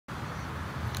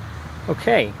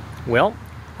Okay, well,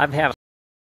 I've had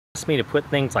asked me to put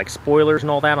things like spoilers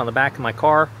and all that on the back of my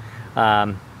car,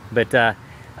 but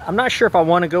I'm not sure if I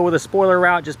want to go with a spoiler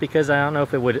route, just because I don't know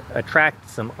if it would attract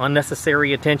some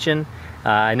unnecessary attention.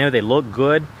 I know they look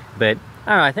good, but I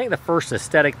don't know, I think the first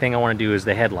aesthetic thing I want to do is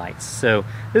the headlights. So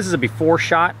this is a before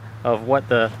shot of what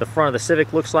the front of the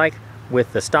Civic looks like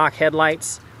with the stock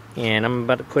headlights, and I'm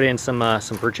about to put in some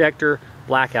projector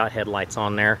blackout headlights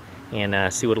on there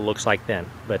and see what it looks like then.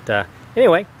 But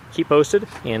anyway, keep posted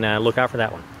and look out for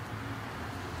that one.